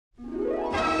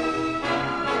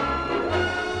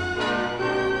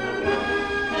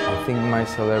I think my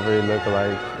celebrity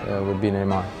lookalike would be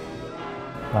Neymar.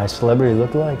 My celebrity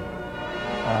lookalike?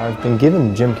 I've been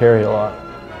given Jim Carrey a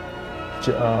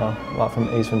lot from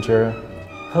Ace Ventura.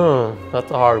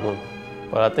 That's a hard one.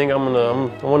 But I think I'm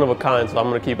one of a kind, so I'm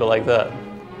gonna keep it like that.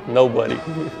 Nobody.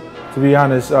 To be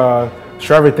honest,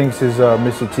 Shriver thinks he's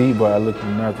Mr. T, but I look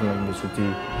nothing like Mr. T.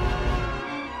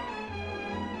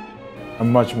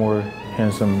 I'm much more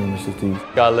handsome than Mr. T.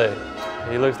 Gale.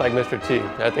 He looks like Mr. T.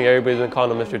 I think everybody's been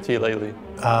calling him Mr. T lately.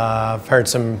 I've heard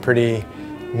some pretty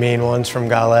mean ones from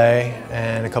Gale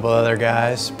and a couple other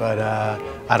guys, but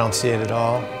I don't see it at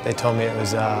all. They told me it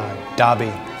was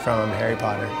Dobby from Harry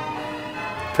Potter.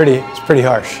 It's pretty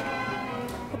harsh.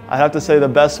 I'd have to say the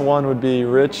best one would be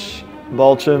Rich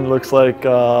Balchin, looks like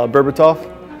Berbatov.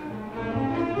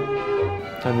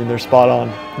 I mean, they're spot on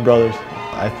brothers.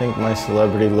 I think my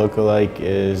celebrity lookalike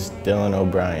is Dylan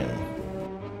O'Brien.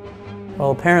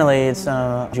 Well, apparently it's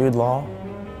Jude Law,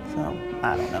 so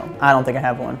I don't know. I don't think I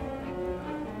have one.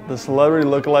 The celebrity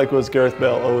lookalike was Gareth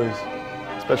Bale, always.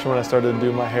 Especially when I started to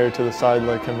do my hair to the side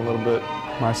like him a little bit.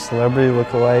 My celebrity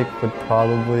lookalike would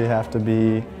probably have to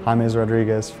be James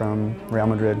Rodriguez from Real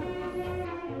Madrid.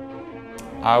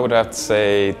 I would have to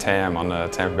say Tam on the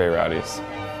Tampa Bay Rowdies.